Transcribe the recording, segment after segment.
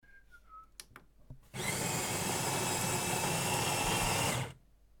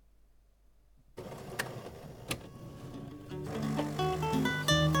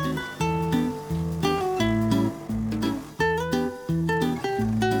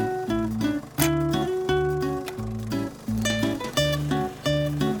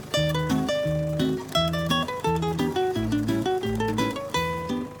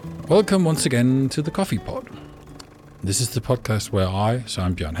Welcome once again to the Coffee Pod. This is the podcast where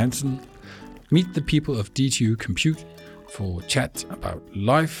I'm Jan Madsen, meet the people of DTU Compute for chat about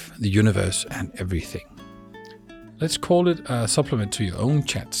life, the universe, and everything. Let's call it a supplement to your own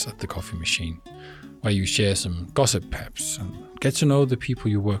chats at the coffee machine, where you share some gossip perhaps and get to know the people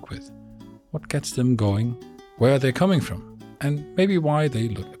you work with. What gets them going, where they're coming from, and maybe why they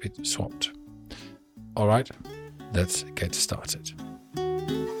look a bit swamped. All right, let's get started.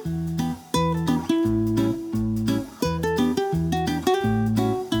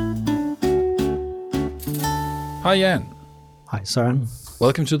 Hi Jan. Hi Søren.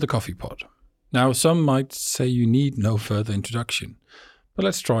 Welcome to the Coffee Pod. Now, some might say you need no further introduction, but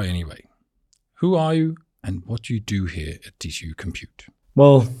let's try anyway. Who are you and what do you do here at DTU Compute?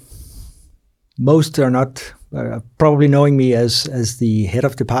 Well, most are not probably knowing me as the head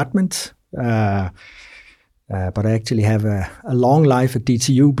of department, but I actually have a long life at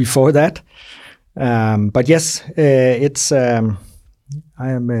DTU before that. But yes, I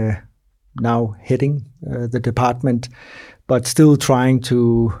am now heading the department, but still trying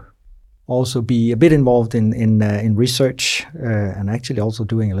to also be a bit involved in research and actually also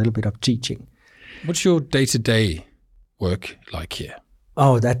doing a little bit of teaching. What's your day-to-day work like here?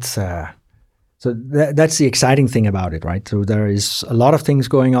 Oh, that's the exciting thing about it, right? So there is a lot of things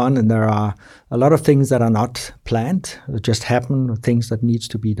going on, and there are a lot of things that are not planned, that just happen, things that needs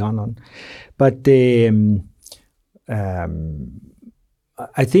to be done on. But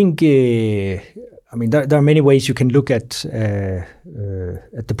I think, there are many ways you can look at the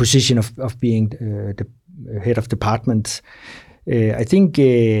position of being the head of department. I think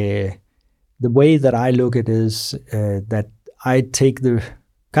the way that I look at it is that I take the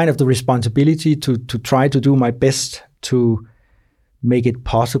responsibility to try to do my best to make it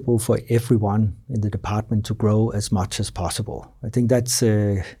possible for everyone in the department to grow as much as possible. I think that's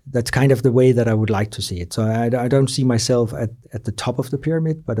kind of the way that I would like to see it. So I don't see myself at the top of the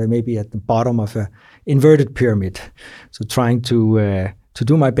pyramid, but I may be at the bottom of an inverted pyramid. So trying to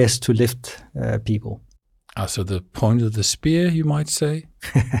do my best to lift people. So the point of the spear, you might say?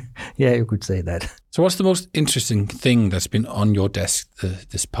 Yeah, you could say that. So what's the most interesting thing that's been on your desk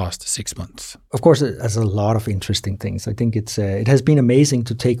this past 6 months? Of course, there's a lot of interesting things. I think it has been amazing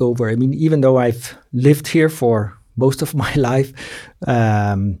to take over. I mean, even though I've lived here for most of my life,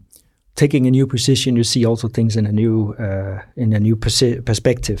 taking a new position, you see also things in a new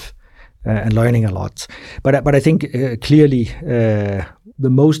perspective and learning a lot. But I think clearly the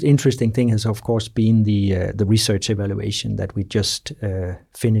most interesting thing has, of course, been the research evaluation that we just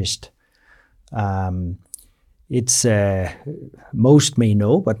finished. It's most may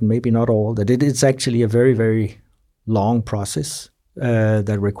know, but maybe not all, that it's actually a very, very long process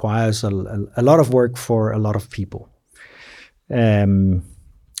that requires a lot of work for a lot of people.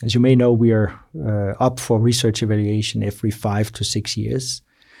 As you may know, we are up for research evaluation every 5 to 6 years.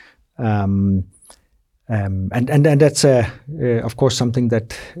 And that's of course something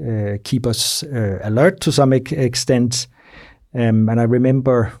that keep us alert to some extent. And I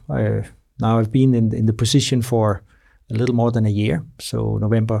remember now I've been in the position for a little more than a year. So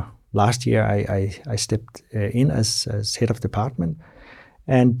November last year I stepped in as head of department.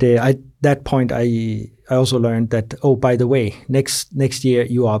 And at that point I also learned that, oh, by the way, next year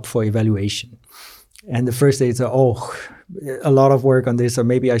you are up for evaluation. And the first day it's a lot of work on this, or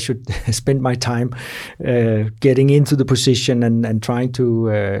maybe I should spend my time getting into the position and trying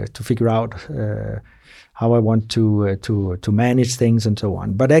to figure out how I want to manage things and so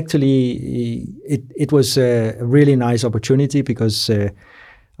on. But actually, it was a really nice opportunity because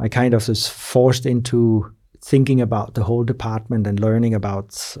I kind of was forced into thinking about the whole department and learning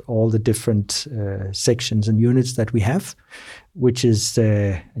about all the different sections and units that we have, which is,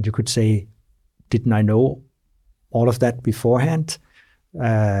 and you could say, didn't I know all of that beforehand?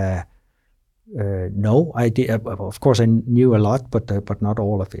 No, I did. Of course, I knew a lot, but not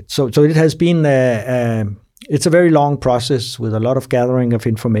all of it. So it has been. It's a very long process with a lot of gathering of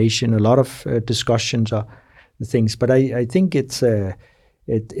information, a lot of discussions of the things. But I think it's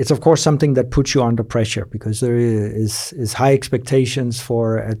of course something that puts you under pressure because there is high expectations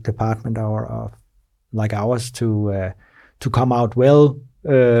for a department like ours to come out well.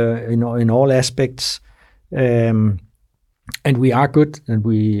 In all aspects, and we are good, and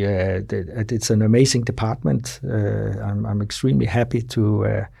it's an amazing department. I'm extremely happy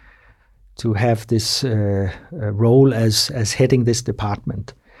to have this role as heading this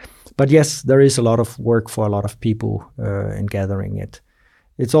department. But yes, there is a lot of work for a lot of people in gathering it.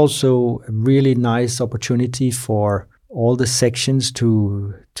 It's also a really nice opportunity for all the sections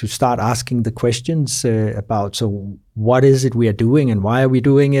to start asking the questions about, so what is it we are doing and why are we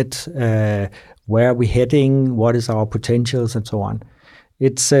doing it? Where are we heading? What is our potentials and so on?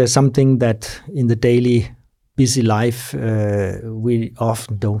 It's something that in the daily busy life we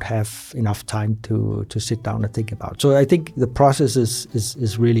often don't have enough time to sit down and think about. So I think the process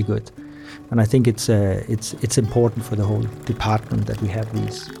is really good, and I think it's important for the whole department that we have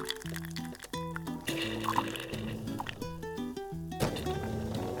these.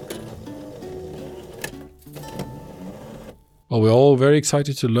 Well, we're all very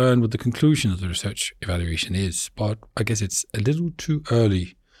excited to learn what the conclusion of the research evaluation is, but I guess it's a little too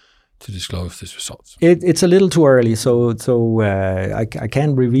early to disclose these results. It's a little too early, so I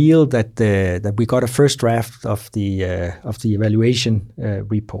can reveal that we got a first draft of the evaluation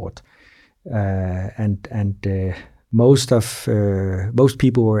report, and most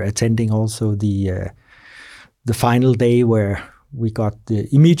people were attending also the final day where we got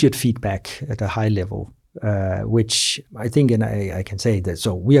the immediate feedback at a high level. Which I think, and I can say that,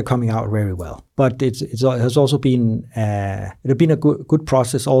 so we are coming out very well. But it has also been a good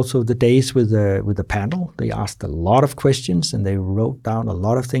process. Also, the days with the panel, they asked a lot of questions and they wrote down a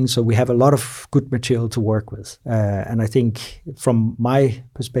lot of things. So we have a lot of good material to work with. And I think, from my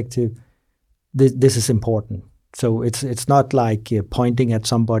perspective, this is important. So it's not like pointing at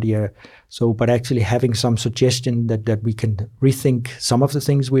somebody, but actually having some suggestion that we can rethink some of the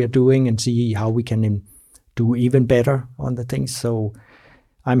things we are doing and see how we can do even better on the things. So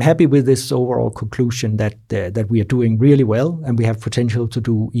I'm happy with this overall conclusion that we are doing really well and we have potential to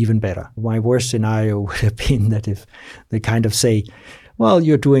do even better. My worst scenario would have been that if they kind of say, well,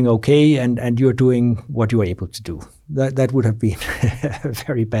 you're doing okay and you're doing what you're able to do. That would have been a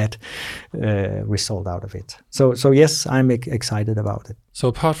very bad result out of it. So yes, I'm excited about it. So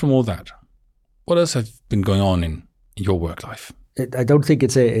apart from all that, what else has been going on in your work life? I don't think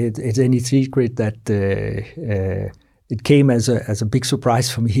it's any secret that it came as a big surprise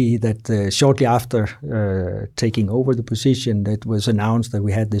for me that shortly after taking over the position, it was announced that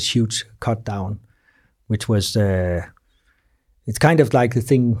we had this huge cut down, which was it's kind of like the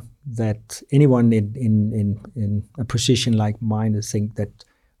thing that anyone in a position like mine would think that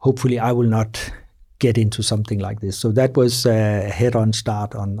hopefully I will not get into something like this. So that was a head-on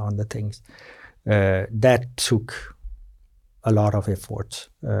start on the things. That took a lot of effort,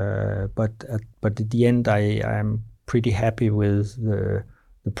 but at the end, I am pretty happy with the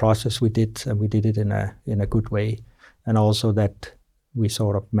process we did, and we did it in a good way, and also that we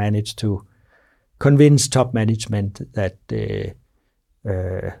sort of managed to convince top management that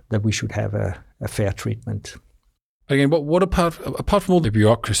we should have a fair treatment. Again, what apart from all the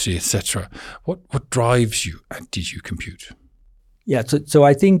bureaucracy, etc., what drives you at DTU Compute? Yeah, so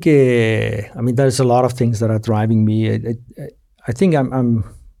I think there's a lot of things that are driving me. I think I'm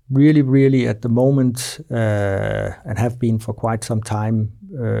really, really at the moment and have been for quite some time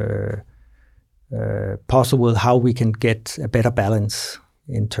possible how we can get a better balance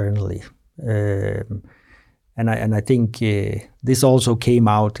internally, and I think this also came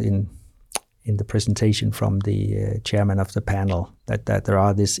out in the presentation from the chairman of the panel that there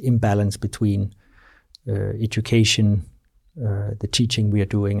are this imbalance between education, the teaching we are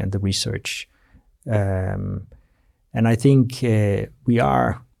doing, and the research. And I think we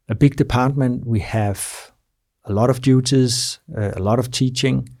are a big department. We have a lot of duties, a lot of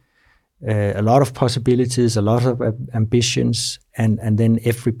teaching, a lot of possibilities, a lot of ambitions, and then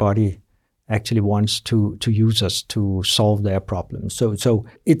everybody actually wants to use us to solve their problems. So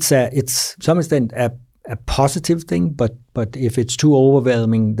it's to some extent a positive thing, but if it's too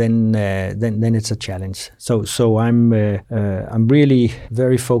overwhelming, then it's a challenge. So I'm really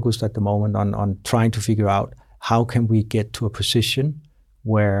very focused at the moment on trying to figure out how can we get to a position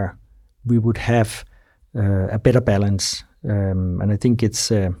where we would have a better balance. And I think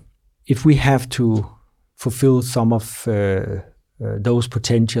it's if we have to fulfill some of those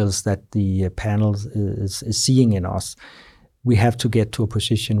potentials that the panel is seeing in us, we have to get to a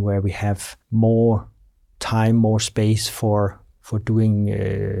position where we have more time, more space for doing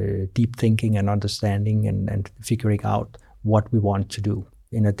deep thinking and understanding and figuring out what we want to do.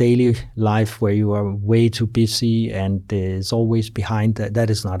 In a daily life where you are way too busy and is always behind, that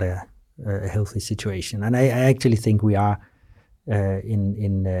is not a healthy situation. And I actually think we are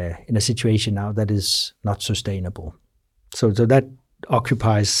in a situation now that is not sustainable. So that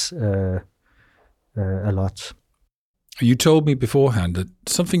occupies a lot. You told me beforehand that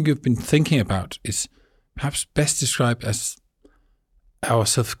something you've been thinking about is perhaps best described as our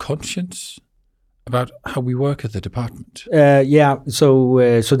self-conscience. about how we work at the department?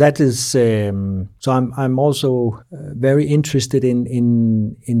 So that is. So I'm also very interested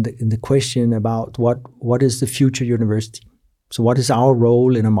in the question about what is the future university. So what is our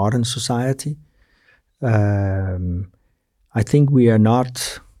role in a modern society? I think we are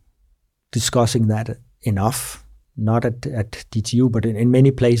not discussing that enough. Not at DTU, but in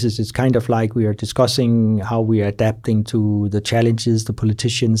many places, it's kind of like we are discussing how we are adapting to the challenges the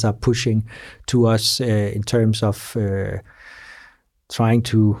politicians are pushing to us in terms of trying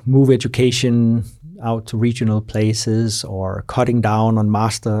to move education out to regional places or cutting down on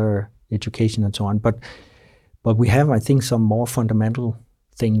master education and so on. But we have, I think, some more fundamental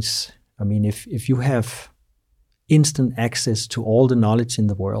things. I mean, if you have instant access to all the knowledge in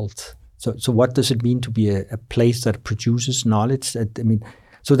the world, so what does it mean to be a place that produces knowledge? I mean,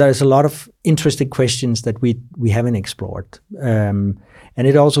 so there's a lot of interesting questions that we haven't explored. And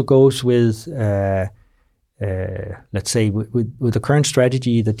it also goes with, let's say, with the current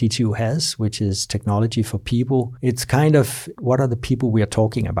strategy that DTU has, which is technology for people. It's kind of, what are the people we are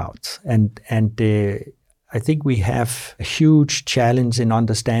talking about? And I think we have a huge challenge in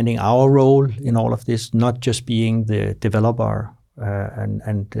understanding our role in all of this, not just being the developer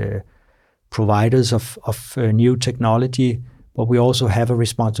and providers of new technology, but we also have a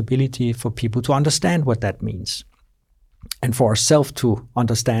responsibility for people to understand what that means, and for ourselves to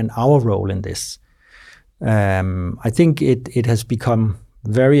understand our role in this. I think it has become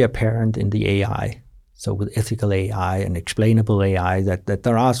very apparent in the AI, so with ethical AI and explainable AI, that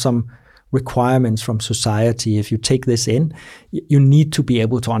there are some requirements from society. If you take this in, you need to be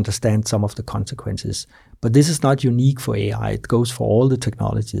able to understand some of the consequences. But this is not unique for AI. It goes for all the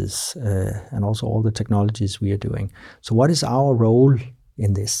technologies and also all the technologies we are doing. So what is our role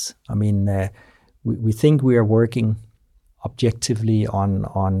in this? I mean, we think we are working objectively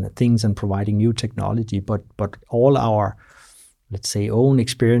on things and providing new technology, but all our, let's say, own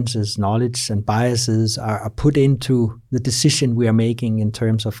experiences, knowledge, and biases are put into the decision we are making in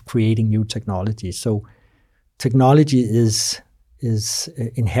terms of creating new technology. So technology is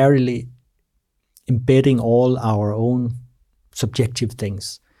inherently embedding all our own subjective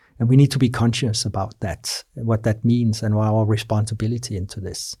things. And we need to be conscious about that, what that means, and our responsibility into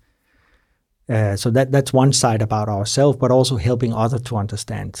this. So that's one side about ourselves, but also helping others to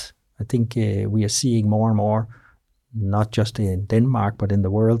understand. I think we are seeing more and more, not just in Denmark, but in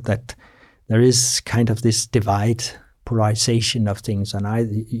the world, that there is kind of this divide, polarization of things.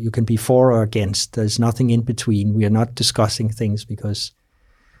 And you can be for or against. There's nothing in between. We are not discussing things because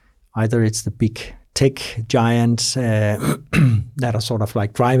either it's the big tech giants that are sort of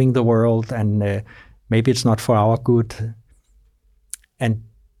like driving the world, and maybe it's not for our good. And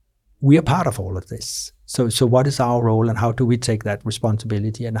we are part of all of this. So what is our role, and how do we take that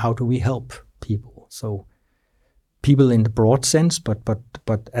responsibility, and how do we help people? So people in the broad sense, but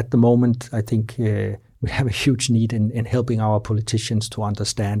at the moment, I think we have a huge need in helping our politicians to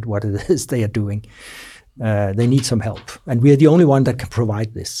understand what it is they are doing. They need some help, and we are the only one that can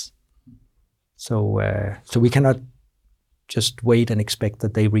provide this. So we cannot just wait and expect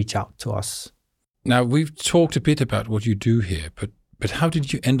that they reach out to us. Now, we've talked a bit about what you do here, but how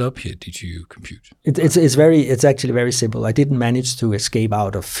did you end up here? Did you compute? It's actually very simple. I didn't manage to escape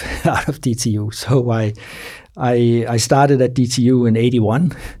out of DTU. So I started at DTU in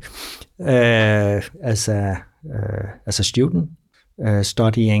 '81 as a student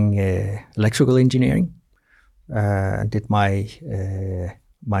studying electrical engineering, and did my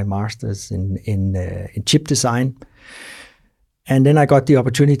master's in chip design. And then I got the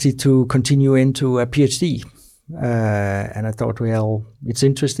opportunity to continue into a PhD. And I thought, well, it's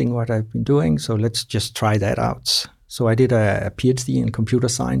interesting what I've been doing, so let's just try that out. So I did a PhD in computer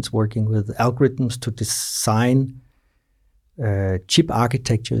science, working with algorithms to design chip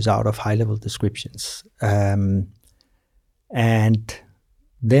architectures out of high-level descriptions. And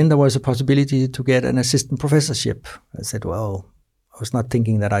then there was a possibility to get an assistant professorship. I said, well, I was not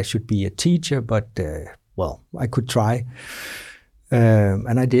thinking that I should be a teacher, but, I could try.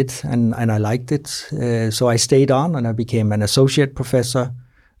 And I did, and I liked it. So I stayed on, and I became an associate professor.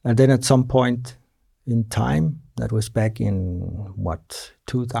 And then at some point in time, that was back in,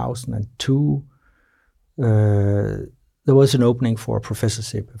 2002, there was an opening for a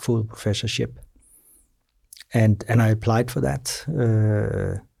professorship, a full professorship. And I applied for that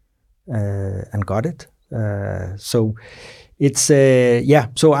and got it. So it's,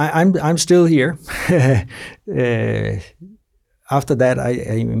 so I'm still here. After that,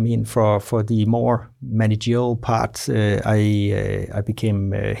 I mean, for the more managerial part, I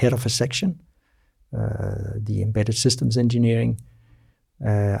became head of a section, the embedded systems engineering.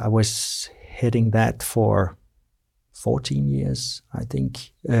 I was heading that for 14 years, I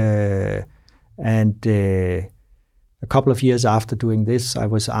think. And a couple of years after doing this, I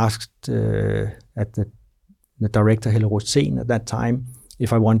was asked at the director, Helle Rosen, at that time,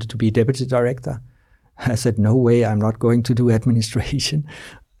 if I wanted to be deputy director. I said, no way, I'm not going to do administration.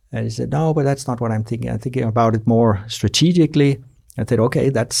 And he said, no, but that's not what I'm thinking. I'm thinking about it more strategically. I said, okay,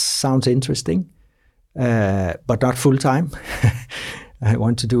 that sounds interesting, but not full time. I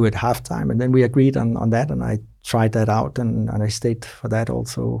want to do it half time. And then we agreed on that, and I tried that out, and I stayed for that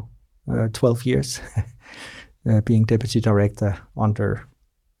also 12 years, being deputy director under,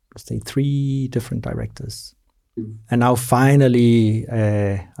 let's say, 3 different directors. And now finally,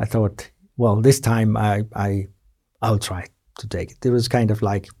 I thought, well, this time I'll try to take it. It was kind of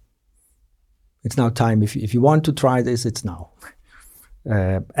like, it's now time. If you want to try this, it's now.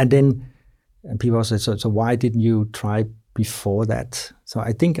 And people said, so why didn't you try before that? So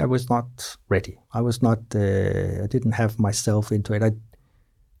I think I was not ready. I was not. I didn't have myself into it. I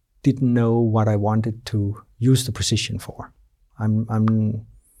didn't know what I wanted to use the position for. I'm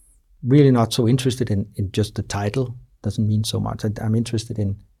really not so interested in just the title. Doesn't mean so much. I'm interested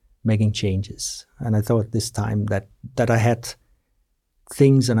in making changes. And I thought this time that I had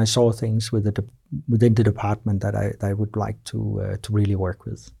things, and I saw things within the department that I would like to really work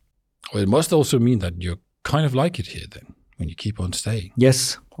with. Well, it must also mean that you kind of like it here then, when you keep on staying.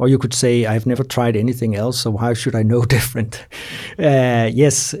 Yes, or you could say I've never tried anything else, so how should I know different?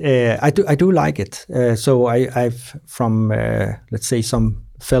 Yes, I do like it. So I've from let's say some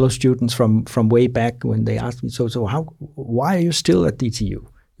fellow students from way back when they asked me, so why are you still at DTU?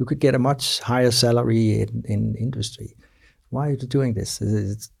 You could get a much higher salary in industry. Why are you doing this?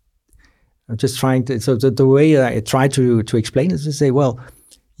 I'm just trying to. So the way I try to explain is to say, well,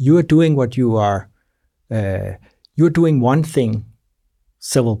 you are doing what you are. You're doing one thing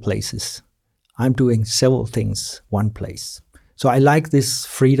several places. I'm doing several things one place. So I like this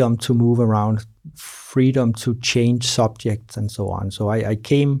freedom to move around, freedom to change subjects and so on. So I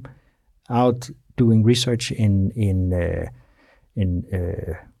came out doing research in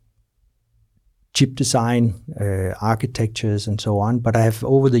chip design, architectures and so on. But I have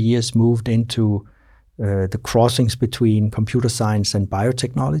over the years moved into the crossings between computer science and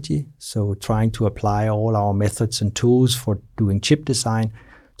biotechnology. So trying to apply all our methods and tools for doing chip design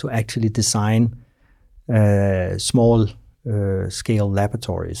to actually design small scale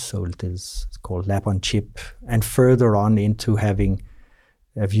laboratories. So it is called lab on chip, and further on into having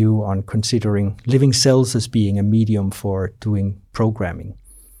a view on considering living cells as being a medium for doing programming.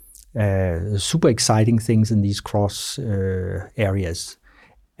 Super exciting things in these cross areas.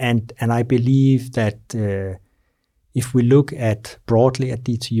 And I believe that if we look at broadly at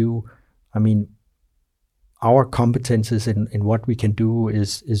DTU, I mean, our competences in what we can do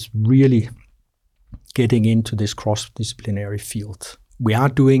is really getting into this cross-disciplinary field. We are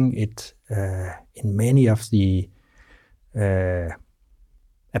doing it in many of the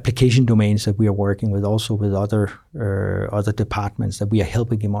application domains that we are working with, also with other departments that we are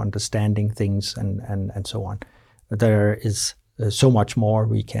helping them understanding things and so on. But there is so much more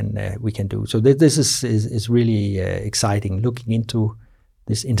we can do. So this is really exciting, looking into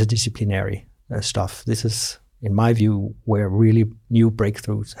this interdisciplinary stuff. This is, in my view, where really new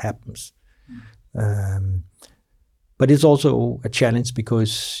breakthroughs happens. But it's also a challenge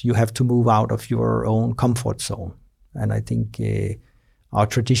because you have to move out of your own comfort zone. And I think our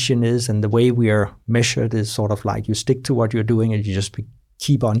tradition is, and the way we are measured is sort of like you stick to what you're doing and you just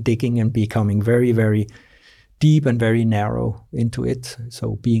keep on digging and becoming very, very deep and very narrow into it.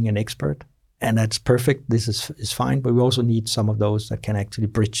 So being an expert, and that's perfect. This is fine, but we also need some of those that can actually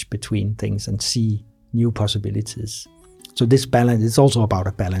bridge between things and see new possibilities. So this balance is also about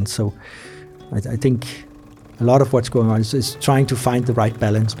a balance. So I think a lot of what's going on is trying to find the right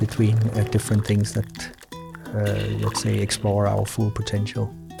balance between different things that, let's say, explore our full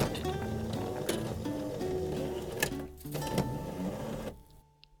potential.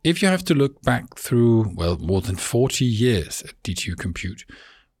 If you have to look back through, well, more than 40 years at DTU Compute,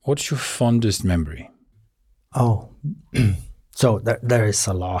 what's your fondest memory? Oh, so there is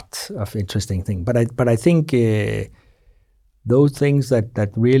a lot of interesting things, but I think those things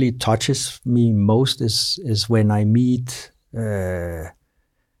that really touches me most is when I meet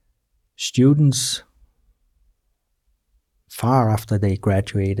students far after they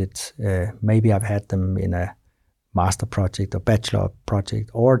graduated. Maybe I've had them in a master project or bachelor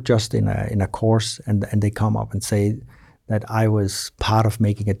project, or just in a course, and they come up and say that I was part of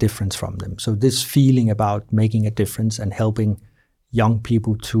making a difference from them. So this feeling about making a difference and helping young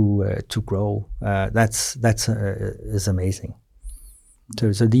people to grow, that's is amazing.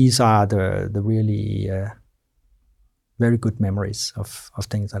 So these are the really very good memories of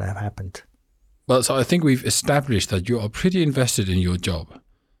things that have happened. Well, so I think we've established that you are pretty invested in your job.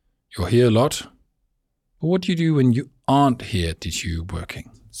 You're here a lot. But what do you do when you aren't here at DTU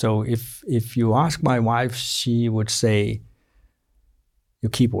working? So if you ask my wife, she would say, you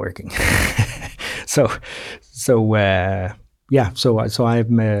keep working. So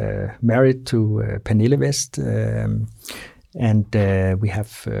I'm married to Pernille West, and we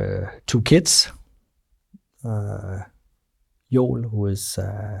have 2 kids. Joel, who is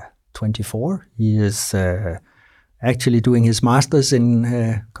 24, he is actually doing his master's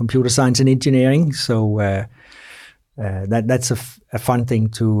in computer science and engineering. So that's a fun thing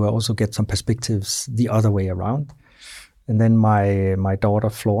to also get some perspectives the other way around. And then my daughter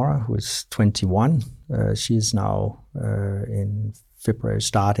Flora, who is 21, she is now in February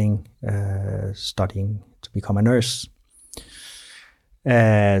studying to become a nurse.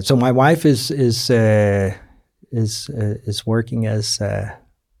 So my wife is working as an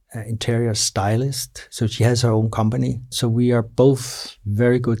interior stylist. So she has her own company. So we are both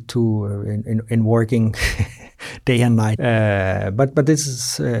very good in working day and night. But this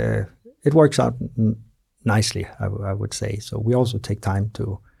is it works out nicely, I would say. So we also take time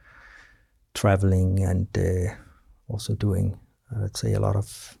to traveling and also doing, let's say, a lot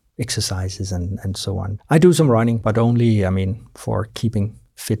of exercises and so on. I do some running, but only, for keeping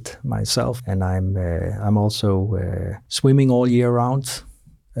fit myself. And I'm also swimming all year round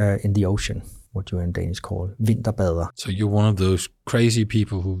in the ocean, what you in Danish call vinterbader. So you're one of those crazy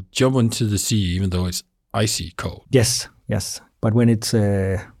people who jump into the sea even though it's icy cold. Yes. But when it's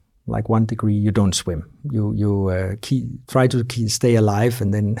like 1 degree, you don't swim. You try to stay alive,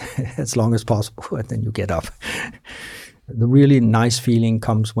 and then as long as possible, and then you get up. The really nice feeling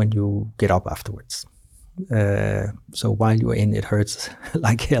comes when you get up afterwards. So while you're in, it hurts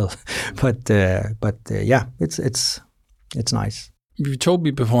like hell. But yeah, it's nice. You told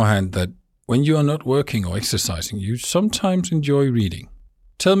me beforehand that when you are not working or exercising, you sometimes enjoy reading.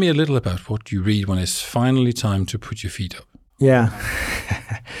 Tell me a little about what you read when it's finally time to put your feet up. Yeah.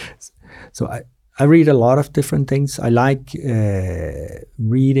 So I read a lot of different things. I like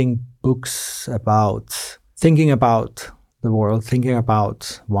reading books about thinking about the world, thinking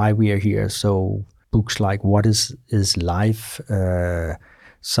about why we are here. So books like What is Life?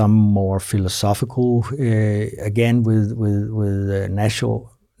 Some more philosophical, again with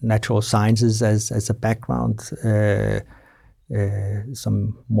natural sciences as a background.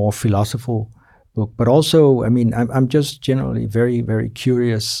 Some more philosophical book, but also, I'm just generally very, very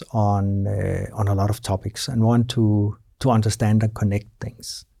curious on a lot of topics and want to understand and connect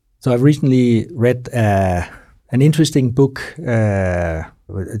things. So I've recently read an interesting book.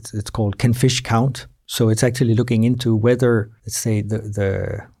 It's called Can Fish Count? So it's actually looking into whether, let's say,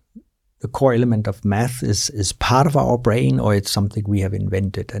 the core element of math is part of our brain or it's something we have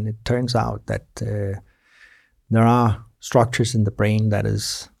invented. And it turns out that there are structures in the brain that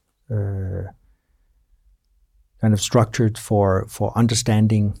is kind of structured for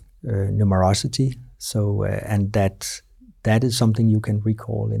understanding numerosity. So and that is something you can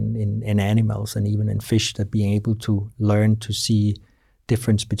recall in animals and even in fish, that being able to learn to see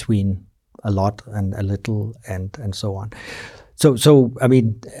difference between a lot and a little and so on. So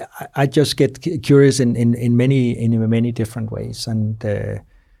I just get curious in many different ways, and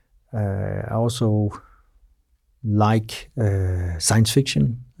I also like science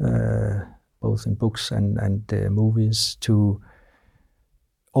fiction, both in books and movies, to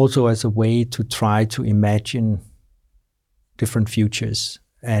also as a way to try to imagine different futures,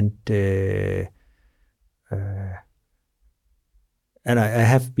 and I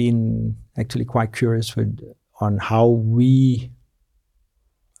have been actually quite curious on how we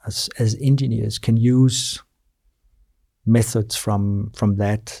as engineers can use methods from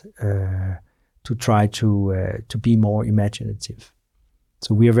that to try to be more imaginative.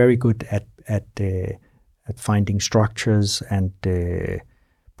 So we are very good at finding structures and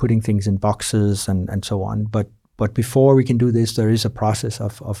putting things in boxes and so on. But before we can do this, there is a process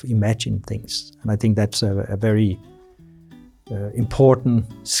of imagining things, and I think that's a very important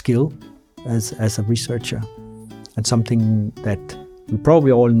skill as a researcher, and something that we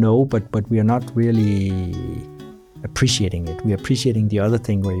probably all know, but we are not really appreciating it. We are appreciating the other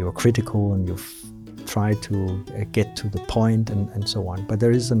thing where you're critical and you try to get to the point and so on. But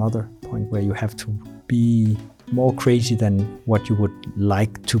there is another point where you have to be more crazy than what you would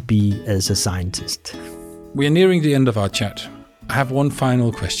like to be as a scientist. We are nearing the end of our chat. I have one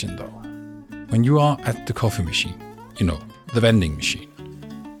final question though. When you are at the coffee machine, the vending machine,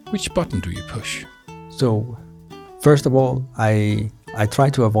 which button do you push? So, first of all, I I try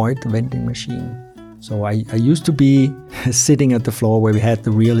to avoid the vending machine. So I used to be sitting at the floor where we have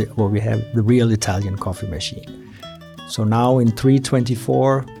the real Italian coffee machine. So now in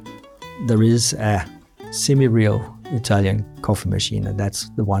 324, there is a semi-real Italian coffee machine, and that's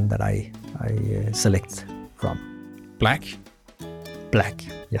the one that I select from. Black? Black,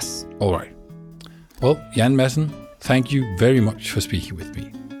 yes. All right. Well, Jan Madsen, thank you very much for speaking with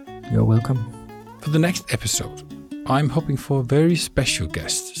me. You're welcome. For the next episode, I'm hoping for a very special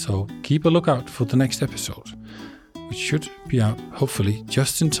guest, so keep a lookout for the next episode, which should be out hopefully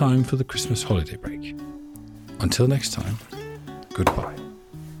just in time for the Christmas holiday break. Until next time, goodbye.